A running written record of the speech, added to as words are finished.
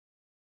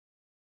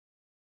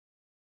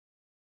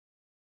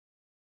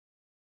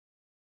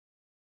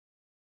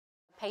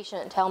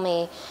Patient tell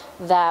me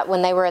that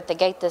when they were at the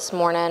gate this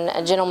morning,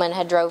 a gentleman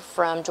had drove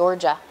from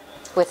Georgia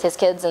with his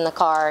kids in the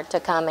car to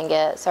come and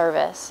get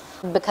service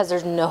because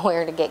there's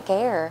nowhere to get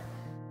care.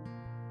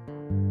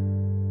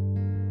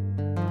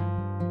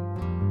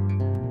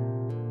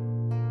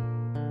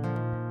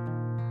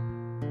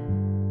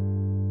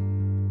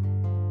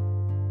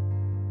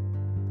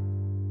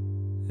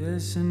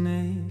 There's an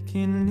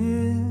aching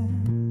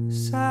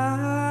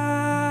inside.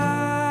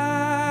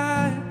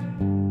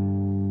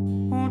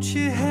 Won't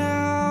you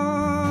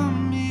help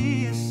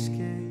me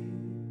escape?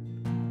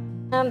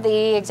 I'm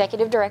the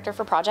executive director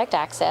for Project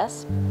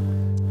Access.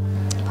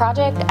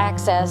 Project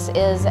Access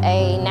is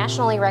a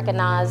nationally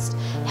recognized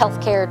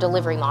healthcare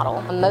delivery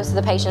model. Most of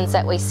the patients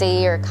that we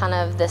see are kind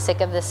of the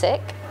sick of the sick.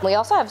 We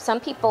also have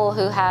some people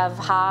who have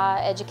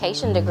high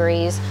education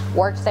degrees,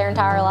 worked their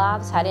entire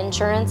lives, had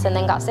insurance, and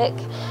then got sick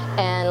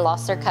and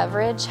lost their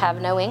coverage, have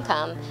no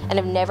income, and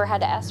have never had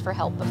to ask for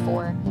help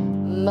before.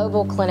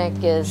 Mobile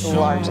clinic is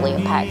largely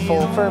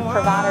impactful for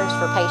providers,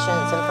 for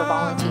patients, and for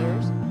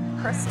volunteers.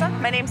 Krista,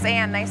 my name's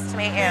Ann. Nice to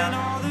meet you.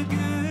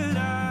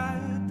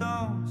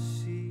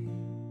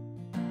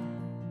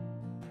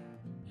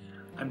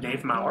 I'm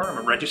Dave Maurer. I'm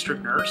a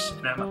registered nurse,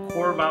 and I'm a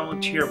core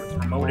volunteer with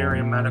Remote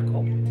Area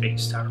Medical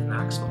based out of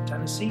Knoxville,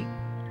 Tennessee.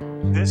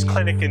 This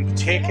clinic in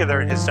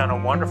particular has done a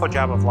wonderful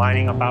job of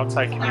lining up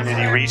outside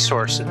community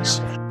resources,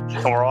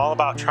 and we're all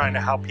about trying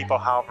to help people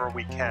however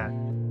we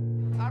can.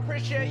 I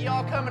appreciate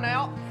y'all coming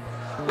out.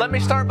 Let me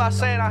start by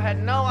saying I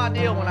had no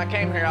idea when I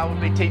came here I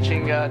would be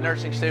teaching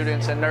nursing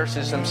students and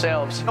nurses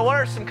themselves. What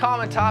are some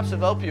common types of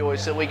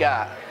opioids that we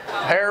got?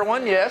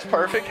 Heroin, yes,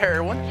 perfect,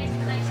 heroin.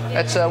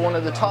 That's one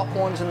of the top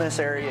ones in this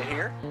area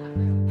here.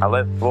 I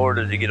left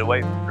Florida to get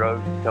away from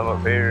drugs, come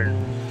up here, and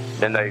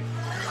then a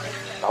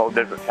whole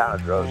different kind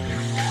of drugs.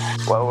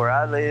 Well, where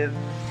I live,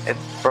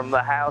 from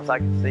the house I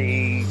can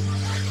see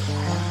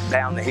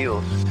down the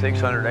hills,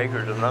 600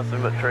 acres of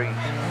nothing but trees.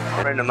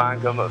 A friend of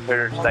mine come up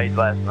here and stayed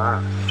last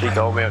night. She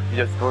told me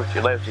just before she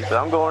left, she said,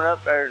 I'm going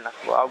up there, and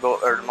well, I'll go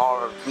up there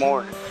tomorrow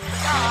morning.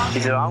 She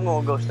said, I'm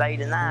going to go stay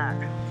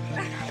tonight.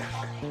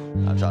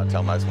 I try to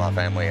tell most of my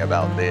family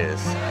about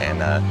this,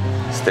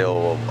 and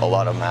still a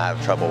lot of them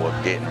have trouble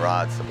with getting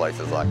rides to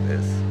places like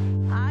this.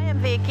 I am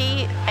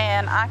Vicki,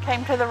 and I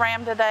came to the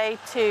RAM today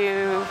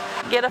to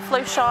get a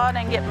flu shot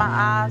and get my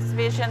eyes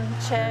vision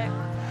checked.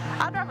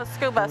 I drive a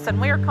school bus, and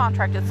we are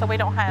contracted, so we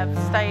don't have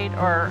state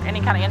or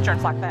any kind of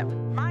insurance like that.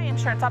 My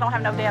insurance, I don't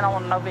have no dental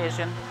and no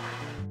vision.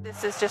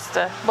 This is just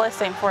a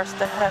blessing for us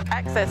to have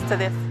access to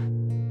this.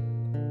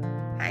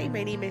 Hi,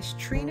 my name is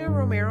Trina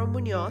Romero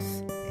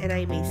Munoz, and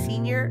I'm a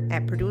senior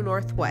at Purdue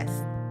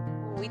Northwest.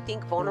 We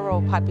think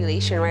vulnerable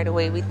population right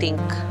away, we think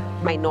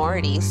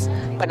minorities,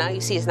 but now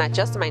you see it's not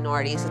just the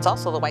minorities, it's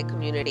also the white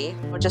community.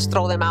 We'll just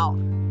throw them out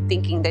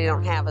thinking they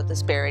don't have a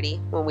disparity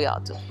when we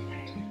all do.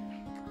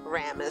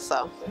 RAM is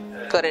a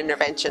good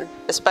intervention,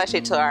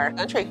 especially to our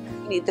country.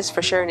 We need this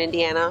for sure in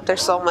Indiana.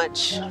 There's so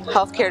much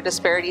healthcare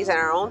disparities in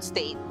our own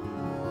state.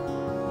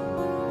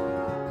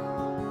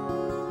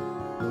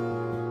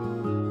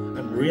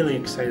 Really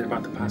excited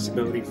about the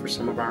possibility for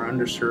some of our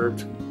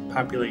underserved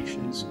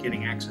populations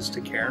getting access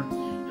to care.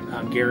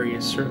 Gary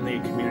is certainly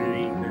a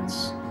community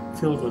that's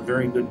filled with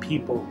very good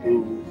people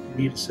who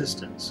need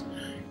assistance.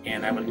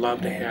 And I would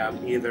love to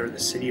have either the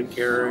City of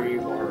Gary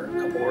or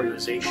a couple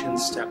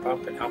organizations step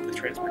up and help with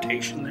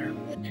transportation there.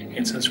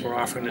 And since we're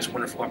offering this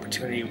wonderful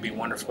opportunity, it would be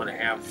wonderful to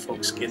have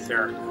folks get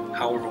there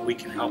however we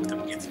can help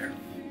them get there.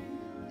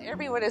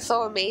 Everyone is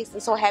so amazed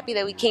and so happy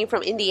that we came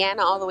from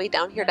Indiana all the way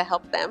down here to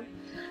help them.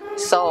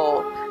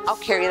 So I'll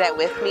carry that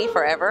with me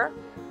forever,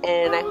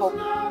 and I hope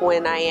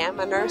when I am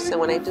a nurse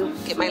and when I do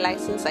get my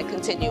license, I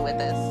continue with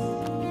this.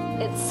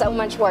 It's so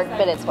much work,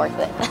 but it's worth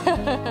it.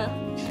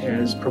 It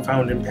has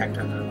profound impact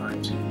on their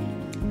lives.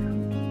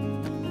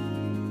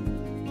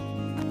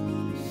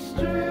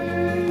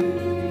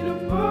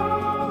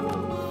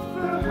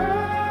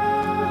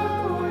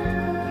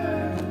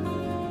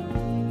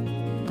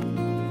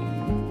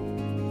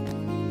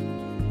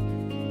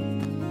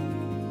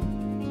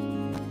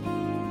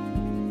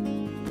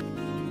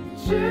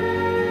 Yeah.